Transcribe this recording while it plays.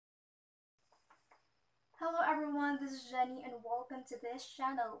Hello everyone, this is Jenny and welcome to this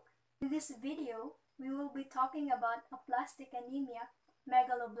channel. In this video, we will be talking about aplastic anemia,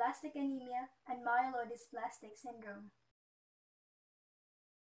 megaloblastic anemia, and myelodysplastic syndrome.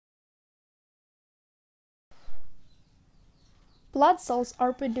 Blood cells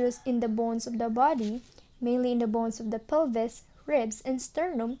are produced in the bones of the body, mainly in the bones of the pelvis, ribs, and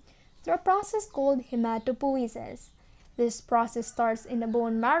sternum, through a process called hematopoiesis. This process starts in the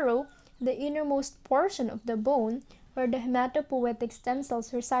bone marrow, the innermost portion of the bone, where the hematopoietic stem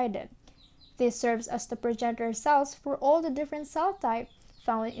cells resided. This serves as the progenitor cells for all the different cell types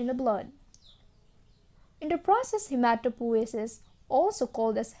found in the blood. In the process, hematopoiesis, also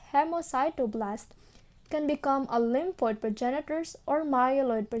called as hemocytoblast, can become a lymphoid progenitors or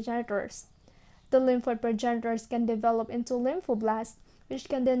myeloid progenitors. The lymphoid progenitors can develop into lymphoblasts, which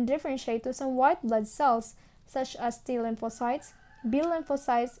can then differentiate to some white blood cells such as T lymphocytes, B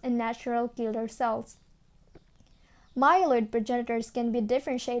lymphocytes, and natural killer cells. Myeloid progenitors can be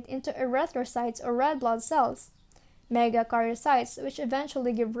differentiated into erythrocytes or red blood cells, megakaryocytes, which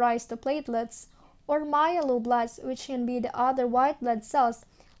eventually give rise to platelets, or myeloblasts, which can be the other white blood cells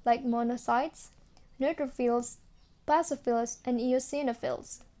like monocytes, neutrophils, basophils, and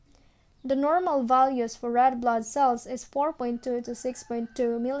eosinophils. The normal values for red blood cells is 4.2 to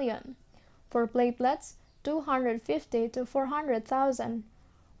 6.2 million. For platelets, 250 to 400,000,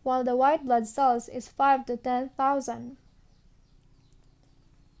 while the white blood cells is 5 to 10,000.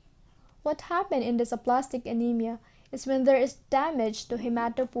 What happens in this aplastic anemia is when there is damage to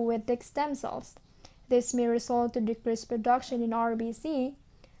hematopoietic stem cells. This may result to decreased production in RBC,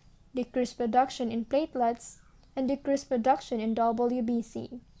 decreased production in platelets, and decreased production in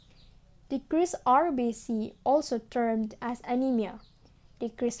WBC. Decreased RBC, also termed as anemia,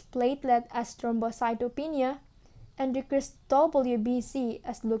 decreased platelet as thrombocytopenia, and decreased WBC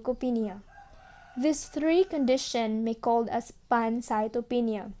as leukopenia. These three conditions may be called as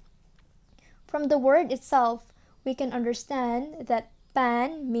pancytopenia. From the word itself, we can understand that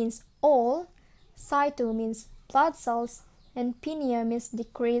pan means all, cyto means blood cells, and penia means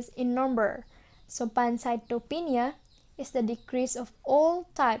decrease in number. So pancytopenia is the decrease of all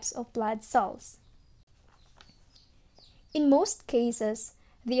types of blood cells. In most cases,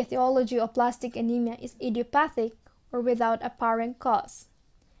 the etiology of aplastic anemia is idiopathic or without apparent cause.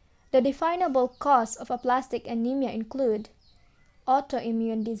 The definable cause of aplastic anemia include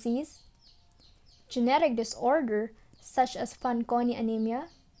autoimmune disease, genetic disorder such as Fanconi anemia,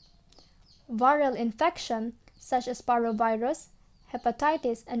 viral infection such as parvovirus,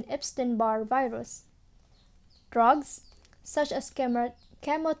 hepatitis, and Epstein-Barr virus, drugs such as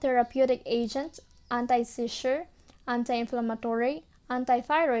chemotherapeutic agents, anti-seizure, anti-inflammatory,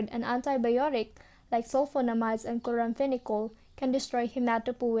 antithyroid, and antibiotic like sulfonamides and chloramphenicol can destroy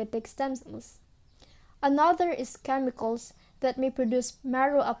hematopoietic stem cells. Another is chemicals that may produce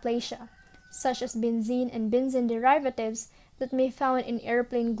marrow-aplasia, such as benzene and benzene derivatives that may be found in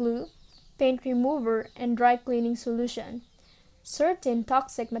airplane glue, paint remover, and dry cleaning solution. Certain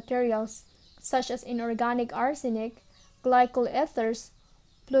toxic materials, such as inorganic arsenic, glycol ethers,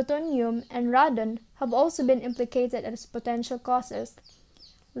 plutonium, and radon, have also been implicated as potential causes.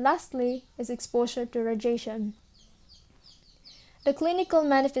 Lastly is exposure to radiation. The clinical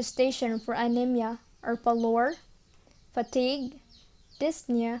manifestation for anemia are pallor, fatigue,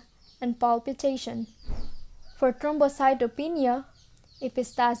 dyspnea, and palpitation. For thrombocytopenia,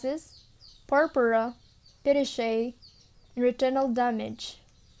 epistasis, purpura, petechiae, and retinal damage.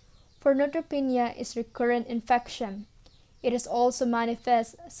 For neutropenia is recurrent infection. It is also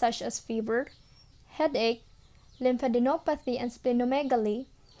manifest such as fever, headache, lymphadenopathy and splenomegaly,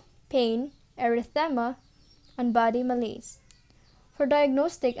 pain, erythema, and body malaise. For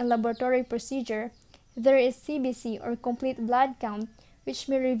diagnostic and laboratory procedure, there is CBC or complete blood count, which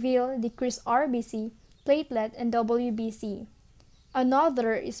may reveal decreased RBC, platelet, and WBC.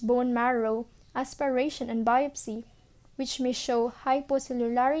 Another is bone marrow aspiration and biopsy, which may show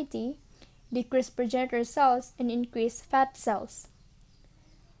hypocellularity, decreased progenitor cells, and increased fat cells.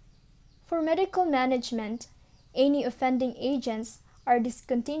 For medical management, any offending agents are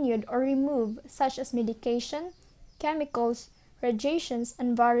discontinued or removed, such as medication, chemicals, radiations,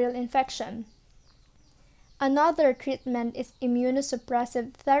 and viral infection. Another treatment is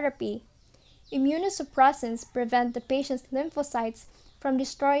immunosuppressive therapy. Immunosuppressants prevent the patient's lymphocytes from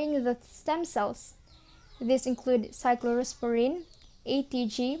destroying the stem cells. These include cyclosporine,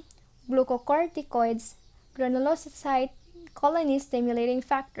 ATG, glucocorticoids, granulocyte colony stimulating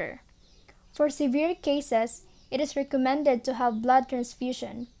factor. For severe cases, it is recommended to have blood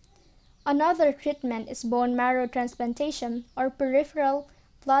transfusion. Another treatment is bone marrow transplantation or peripheral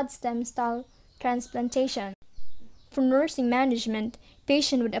blood stem cell transplantation. For nursing management,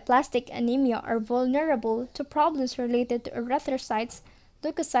 patients with aplastic anemia are vulnerable to problems related to erythrocytes,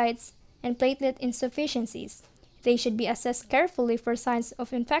 leukocytes, and platelet insufficiencies. They should be assessed carefully for signs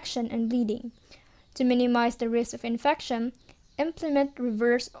of infection and bleeding. To minimize the risk of infection, implement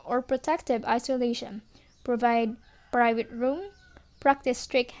reverse or protective isolation, provide private room, practice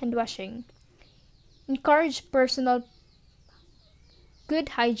strict hand washing. Encourage personal good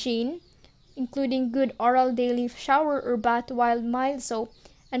hygiene, including good oral daily shower or bath while mild soap,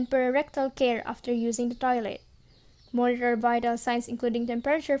 and perirectal care after using the toilet. Monitor vital signs including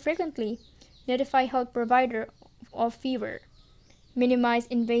temperature frequently. Notify health provider of fever. Minimize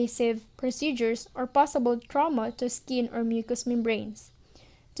invasive procedures or possible trauma to skin or mucous membranes.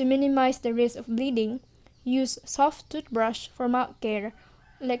 To minimize the risk of bleeding, use soft toothbrush for mouth care,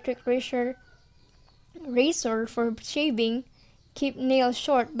 electric razor for shaving, keep nails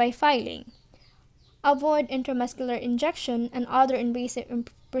short by filing. Avoid intramuscular injection and other invasive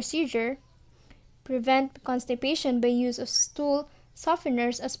procedure. Prevent constipation by use of stool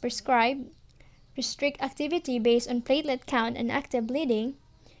softeners as prescribed. Restrict activity based on platelet count and active bleeding.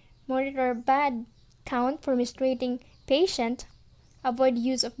 Monitor blood count for menstruating patient. Avoid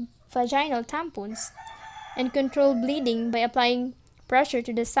use of vaginal tampons. And control bleeding by applying pressure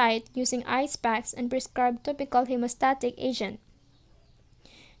to the site using ice packs and prescribed topical hemostatic agent.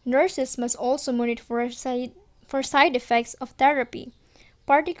 Nurses must also monitor for side effects of therapy,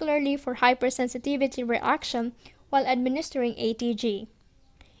 particularly for hypersensitivity reaction while administering ATG.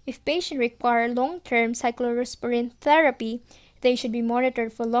 If patients require long-term cyclosporin therapy, they should be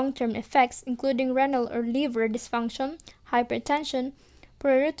monitored for long-term effects including renal or liver dysfunction, hypertension,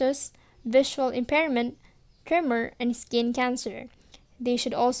 pruritus, visual impairment, tremor, and skin cancer. They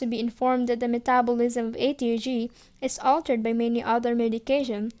should also be informed that the metabolism of ATG is altered by many other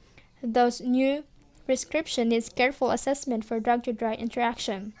medications, thus new prescription needs careful assessment for drug-to-drug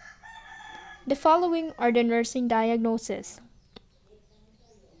interaction. The following are the nursing diagnoses.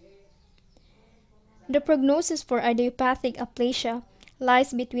 The prognosis for idiopathic aplasia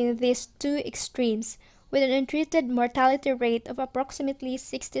lies between these two extremes, with an untreated mortality rate of approximately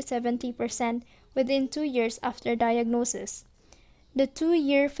 60–70% within 2 years after diagnosis. The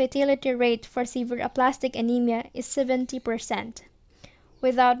 2-year fatality rate for severe aplastic anemia is 70%,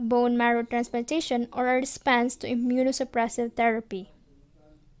 without bone marrow transplantation or a response to immunosuppressive therapy.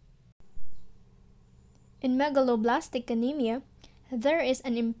 In megaloblastic anemia, there is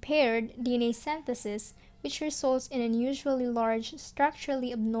an impaired DNA synthesis which results in unusually large,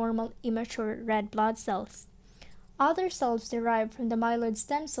 structurally abnormal immature red blood cells. Other cells derived from the myeloid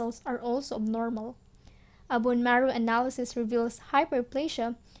stem cells are also abnormal. A bone marrow analysis reveals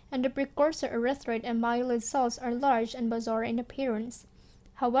hyperplasia, and the precursor erythroid and myeloid cells are large and bizarre in appearance.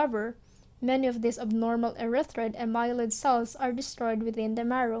 However, many of these abnormal erythroid and myeloid cells are destroyed within the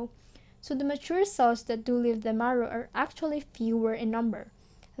marrow, so the mature cells that do leave the marrow are actually fewer in number.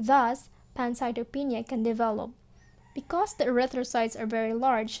 Thus, pancytopenia can develop. Because the erythrocytes are very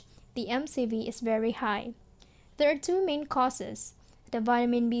large, the MCV is very high. There are two main causes: the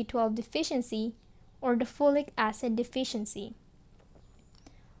vitamin B12 deficiency or the folic acid deficiency.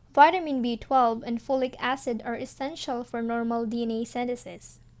 Vitamin B12 and folic acid are essential for normal DNA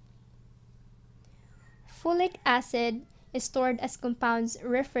synthesis. Folic acid is stored as compounds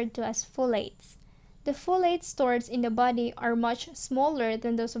referred to as folates. The folates stored in the body are much smaller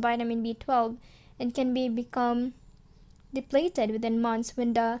than those of vitamin B12 and can become depleted within months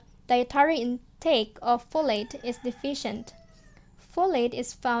when the dietary intake of folate is deficient. Folate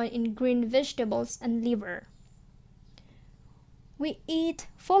is found in green vegetables and liver. We eat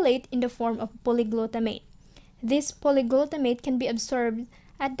folate in the form of polyglutamate. This polyglutamate can be absorbed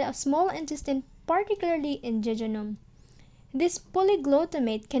at the small intestine, particularly in jejunum. This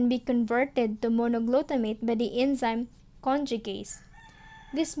polyglutamate can be converted to monoglutamate by the enzyme conjugase.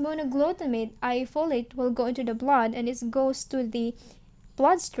 This monoglutamate, i.e. folate, will go into the blood and it goes to the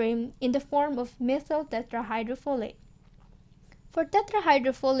bloodstream in the form of methyl tetrahydrofolate. For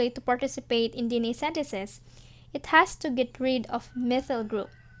tetrahydrofolate to participate in DNA synthesis, it has to get rid of methyl group.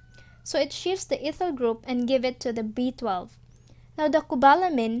 So it shifts the ethyl group and give it to the B12. Now the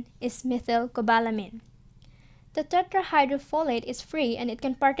cobalamin is methylcobalamin. The tetrahydrofolate is free and it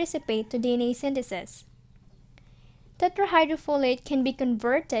can participate to DNA synthesis. Tetrahydrofolate can be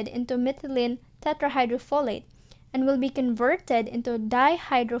converted into methylene tetrahydrofolate and will be converted into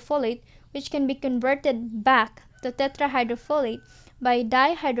dihydrofolate, which can be converted back to tetrahydrofolate by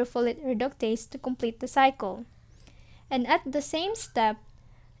dihydrofolate reductase to complete the cycle. And at the same step,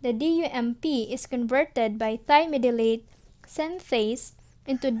 the DUMP is converted by thymidylate synthase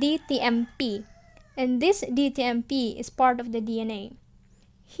into DTMP, and this DTMP is part of the DNA.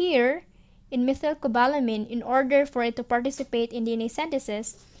 Here, in methylcobalamin, in order for it to participate in DNA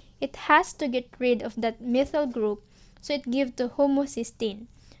synthesis, it has to get rid of that methyl group, so it gives to homocysteine.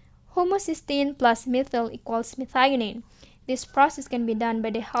 Homocysteine plus methyl equals methionine. This process can be done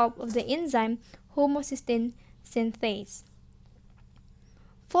by the help of the enzyme homocysteine synthase.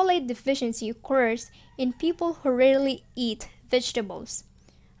 Folate deficiency occurs in people who rarely eat vegetables.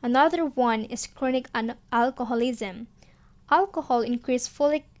 Another one is chronic alcoholism. Alcohol increases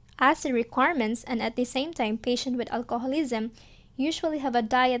folic acid requirements, and at the same time, patients with alcoholism usually have a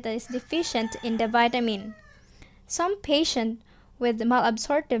diet that is deficient in the vitamin. Some patients with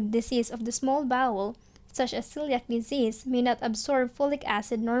malabsorptive disease of the small bowel, such as celiac disease, may not absorb folic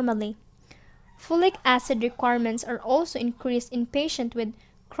acid normally. Folic acid requirements are also increased in patients with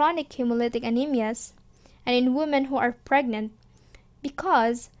chronic hemolytic anemias and in women who are pregnant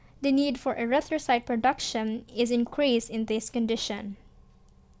because the need for erythrocyte production is increased in this condition.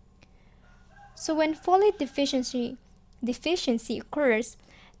 So when folate deficiency occurs,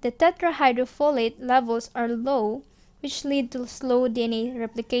 the tetrahydrofolate levels are low, which lead to slow DNA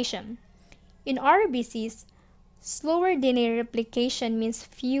replication. In RBCs, slower DNA replication means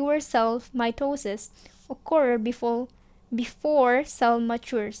fewer cell mitosis occur before cell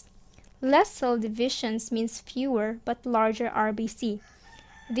matures. Less cell divisions means fewer but larger RBC.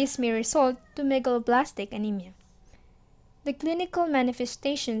 This may result to megaloblastic anemia. The clinical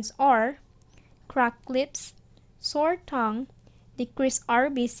manifestations are cracked lips, sore tongue, decreased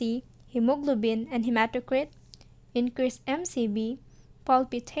RBC, hemoglobin and hematocrit, increased MCB,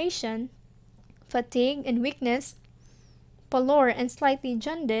 palpitation, fatigue and weakness, pallor and slightly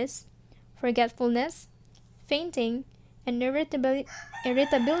jaundice, forgetfulness, fainting, and irritability,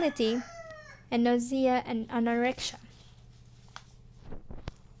 and nausea and anorexia.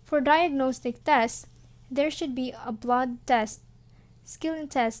 For diagnostic tests, there should be a blood test, skin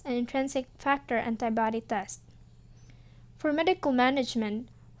test, and intrinsic factor antibody test. For medical management,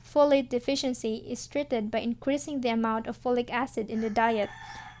 folate deficiency is treated by increasing the amount of folic acid in the diet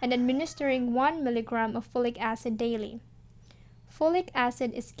and administering 1 mg of folic acid daily. Folic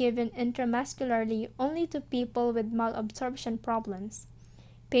acid is given intramuscularly only to people with malabsorption problems.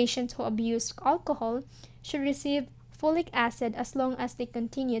 Patients who abuse alcohol should receive folic acid as long as they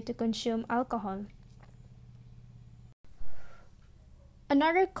continue to consume alcohol.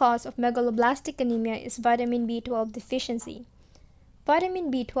 Another cause of megaloblastic anemia is vitamin B12 deficiency.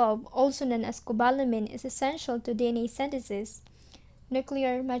 Vitamin B12, also known as cobalamin, is essential to DNA synthesis,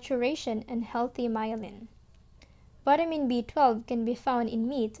 nuclear maturation, and healthy myelin. Vitamin B12 can be found in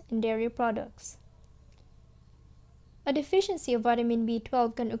meat and dairy products. A deficiency of vitamin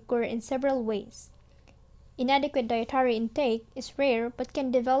B12 can occur in several ways. Inadequate dietary intake is rare but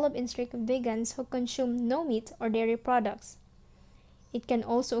can develop in strict vegans who consume no meat or dairy products. It can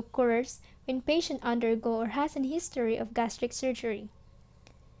also occur when patients undergo or has a history of gastric surgery.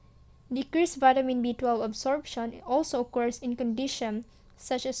 Decreased vitamin B12 absorption also occurs in conditions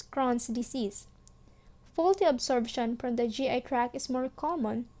such as Crohn's disease. Faulty absorption from the GI tract is more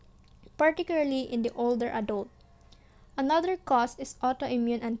common, particularly in the older adult. Another cause is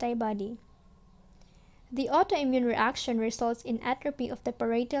autoimmune antibody. The autoimmune reaction results in atrophy of the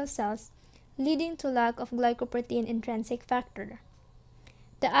parietal cells, leading to lack of glycoprotein intrinsic factor.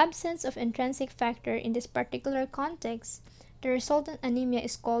 The absence of intrinsic factor in this particular context, the resultant anemia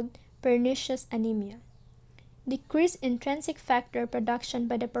is called pernicious anemia. Decreased intrinsic factor production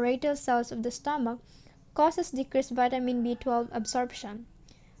by the parietal cells of the stomach causes decreased vitamin B12 absorption.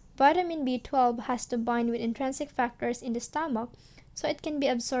 Vitamin B12 has to bind with intrinsic factors in the stomach so it can be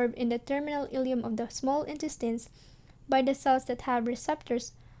absorbed in the terminal ileum of the small intestines by the cells that have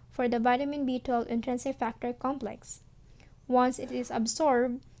receptors for the vitamin B12 intrinsic factor complex. Once it is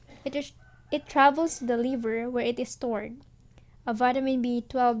absorbed, it travels to the liver where it is stored. A vitamin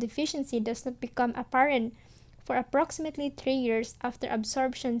B12 deficiency does not become apparent for approximately 3 years after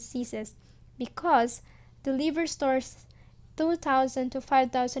absorption ceases because the liver stores 2,000 to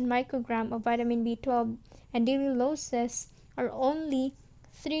 5,000 micrograms of vitamin B12 and daily doses are only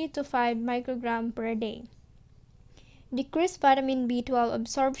 3 to 5 micrograms per day. Decreased vitamin B12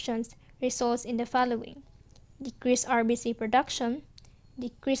 absorption results in the following: decreased RBC production,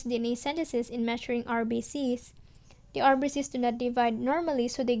 decreased DNA synthesis in maturing RBCs. The RBCs do not divide normally,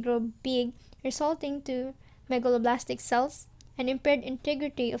 so they grow big, resulting to megaloblastic cells, and impaired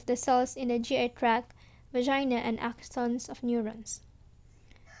integrity of the cells in the GI tract, vagina, and axons of neurons.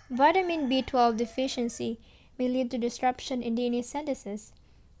 Vitamin B12 deficiency may lead to disruption in DNA synthesis,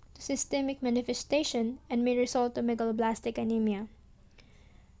 to systemic manifestation, and may result to megaloblastic anemia.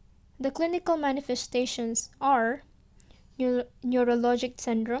 The clinical manifestations are neurologic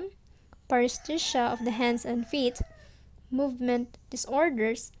syndrome, paresthesia of the hands and feet, movement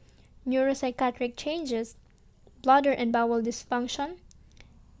disorders, neuropsychiatric changes, bladder and bowel dysfunction,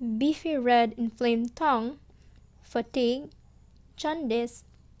 beefy red inflamed tongue, fatigue, jaundice,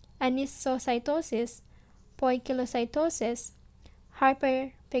 anisocytosis, poikilocytosis,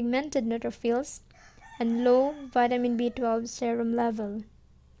 hyperpigmented neutrophils, and low vitamin B12 serum level.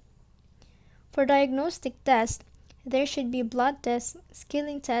 For diagnostic tests, there should be blood tests,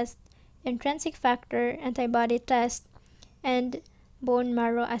 skilling test, intrinsic factor antibody test, and bone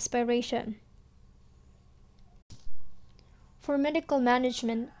marrow aspiration. For medical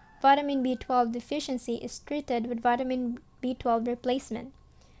management, vitamin B12 deficiency is treated with vitamin B12 replacement.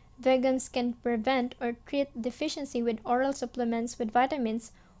 Vegans can prevent or treat deficiency with oral supplements with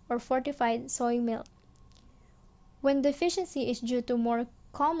vitamins or fortified soy milk. When deficiency is due to more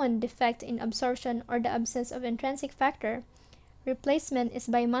common defect in absorption or the absence of intrinsic factor, replacement is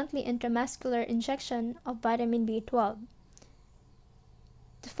bi-monthly intramuscular injection of vitamin B12.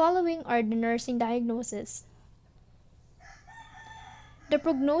 The following are the nursing diagnoses. The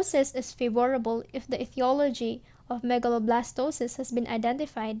prognosis is favorable if the etiology of megaloblastosis has been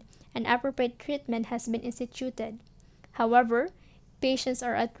identified and appropriate treatment has been instituted. However, patients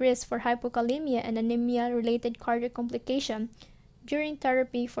are at risk for hypokalemia and anemia-related cardiac complication during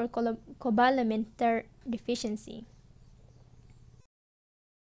therapy for cobalamin deficiency.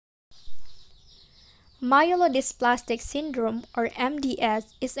 Myelodysplastic syndrome, or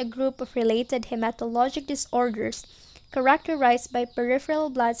MDS, is a group of related hematologic disorders characterized by peripheral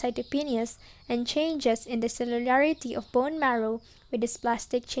blood cytopenias and changes in the cellularity of bone marrow with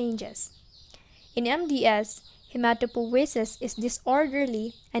dysplastic changes. In MDS, hematopoiesis is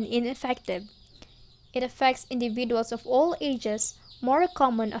disorderly and ineffective. It affects individuals of all ages, more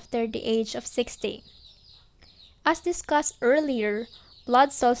common after the age of 60. As discussed earlier,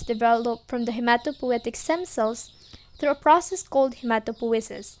 blood cells develop from the hematopoietic stem cells through a process called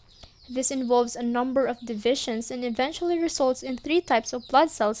hematopoiesis. This involves a number of divisions and eventually results in 3 types of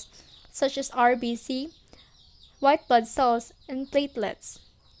blood cells, such as RBC, white blood cells, and platelets.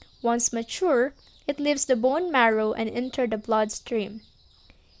 Once mature, it leaves the bone marrow and enters the bloodstream.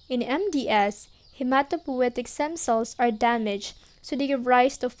 In MDS, hematopoietic stem cells are damaged, so they give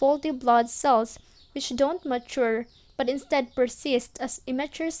rise to faulty blood cells which don't mature but instead persist as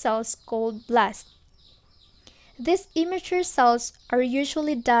immature cells called blasts. These immature cells are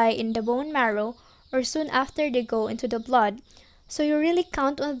usually die in the bone marrow or soon after they go into the blood, so you really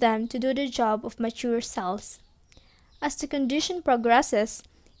count on them to do the job of mature cells. As the condition progresses,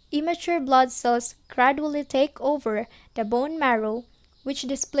 immature blood cells gradually take over the bone marrow, which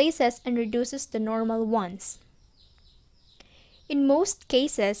displaces and reduces the normal ones. In most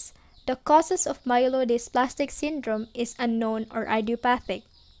cases, the causes of myelodysplastic syndrome is unknown or idiopathic.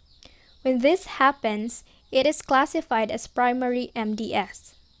 When this happens, it is classified as primary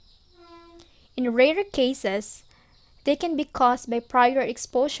MDS. In rarer cases, they can be caused by prior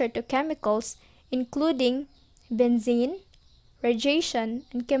exposure to chemicals including benzene, radiation,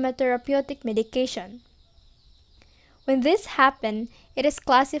 and chemotherapeutic medication. When this happens, it is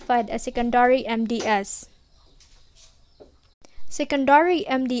classified as secondary MDS. Secondary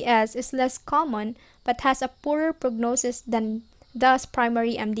MDS is less common but has a poorer prognosis than thus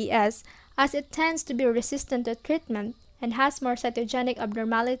primary MDS, as it tends to be resistant to treatment and has more cytogenic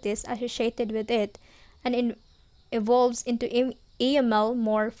abnormalities associated with it, and evolves into AML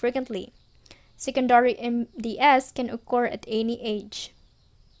more frequently. Secondary MDS can occur at any age.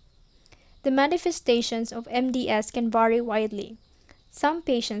 The manifestations of MDS can vary widely. Some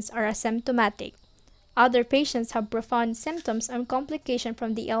patients are asymptomatic. Other patients have profound symptoms and complications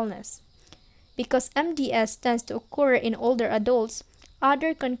from the illness. Because MDS tends to occur in older adults,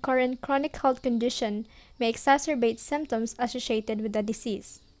 other concurrent chronic health conditions may exacerbate symptoms associated with the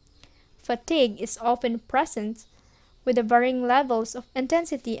disease. Fatigue is often present with the varying levels of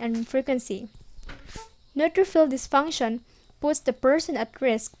intensity and frequency. Neutrophil dysfunction puts the person at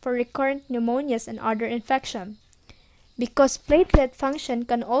risk for recurrent pneumonias and other infections. Because platelet function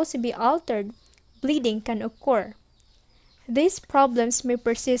can also be altered, bleeding can occur. These problems may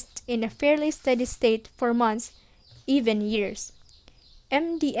persist in a fairly steady state for months, even years.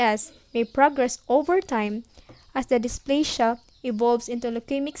 MDS may progress over time as the dysplasia evolves into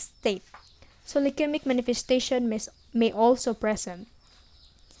leukemic state, so leukemic manifestation may also present.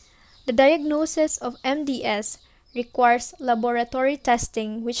 The diagnosis of MDS requires laboratory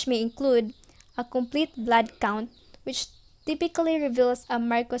testing, which may include a complete blood count, which typically reveals a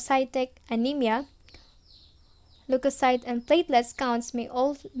microcytic anemia, leukocyte and platelets counts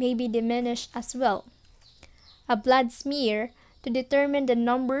may be diminished as well. A blood smear to determine the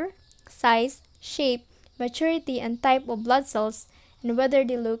number, size, shape, maturity, and type of blood cells and whether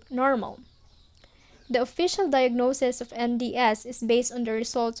they look normal. The official diagnosis of MDS is based on the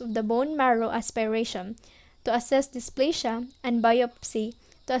results of the bone marrow aspiration to assess dysplasia and biopsy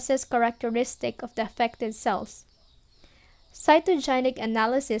to assess characteristic of the affected cells. Cytogenic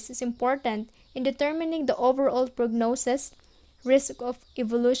analysis is important in determining the overall prognosis, risk of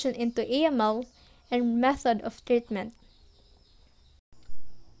evolution into AML, and method of treatment.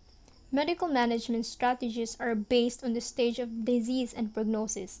 Medical management strategies are based on the stage of disease and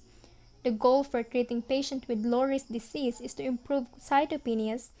prognosis. The goal for treating patients with low-risk disease is to improve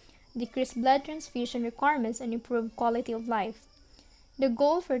cytopenias, decrease blood transfusion requirements, and improve quality of life. The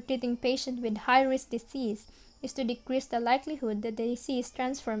goal for treating patients with high-risk disease is to decrease the likelihood that the disease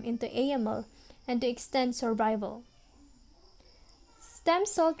transforms into AML and to extend survival. Stem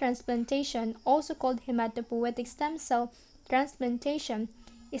cell transplantation, also called hematopoietic stem cell transplantation,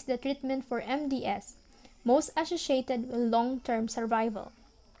 is the treatment for MDS, most associated with long-term survival.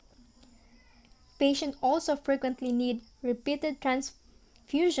 Patients also frequently need repeated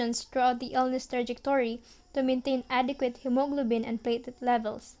transfusions throughout the illness trajectory to maintain adequate hemoglobin and platelet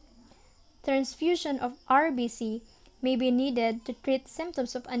levels. Transfusion of RBC may be needed to treat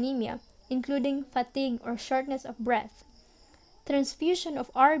symptoms of anemia, including fatigue or shortness of breath. Transfusion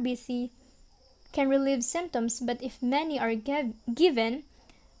of RBC can relieve symptoms, but if many are given,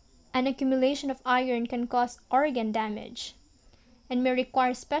 an accumulation of iron can cause organ damage and may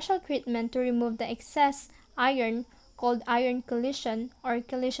require special treatment to remove the excess iron called iron chelation or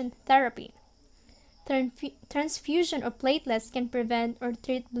chelation therapy. Transfusion of platelets can prevent or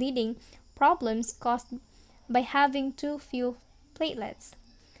treat bleeding problems caused by having too few platelets.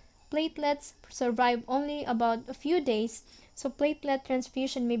 Platelets survive only about a few days, so platelet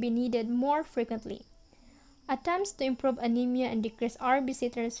transfusion may be needed more frequently. Attempts to improve anemia and decrease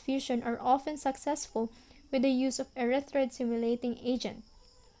RBC transfusion are often successful with the use of erythroid-stimulating agent.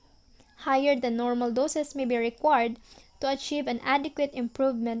 Higher than normal doses may be required to achieve an adequate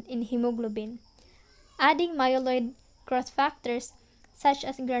improvement in hemoglobin. Adding myeloid growth factors such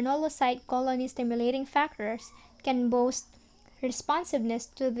as granulocyte colony stimulating factors can boost responsiveness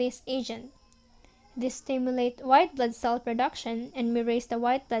to this agent. These stimulate white blood cell production and may raise the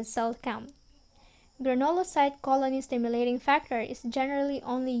white blood cell count. Granulocyte colony stimulating factor is generally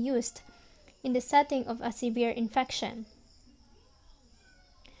only used in the setting of a severe infection.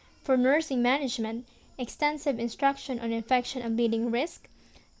 For nursing management, extensive instruction on infection and bleeding risk,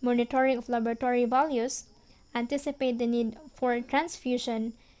 monitoring of laboratory values, anticipate the need for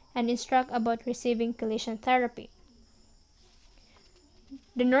transfusion, and instruct about receiving chelation therapy.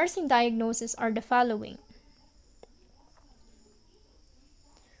 The nursing diagnoses are the following.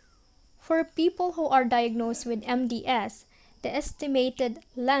 For people who are diagnosed with MDS, the estimated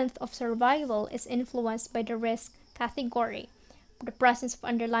length of survival is influenced by the risk category, the presence of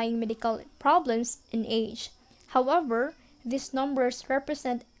underlying medical problems, and age. However, these numbers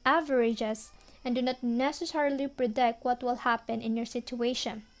represent averages and do not necessarily predict what will happen in your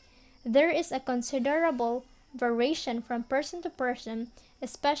situation. There is a considerable variation from person to person,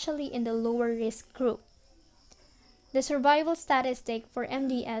 especially in the lower risk group. The survival statistics for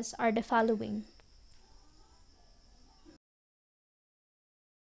MDS are the following.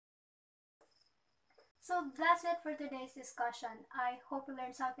 So that's it for today's discussion. I hope you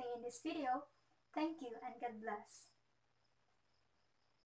learned something in this video. Thank you and God bless.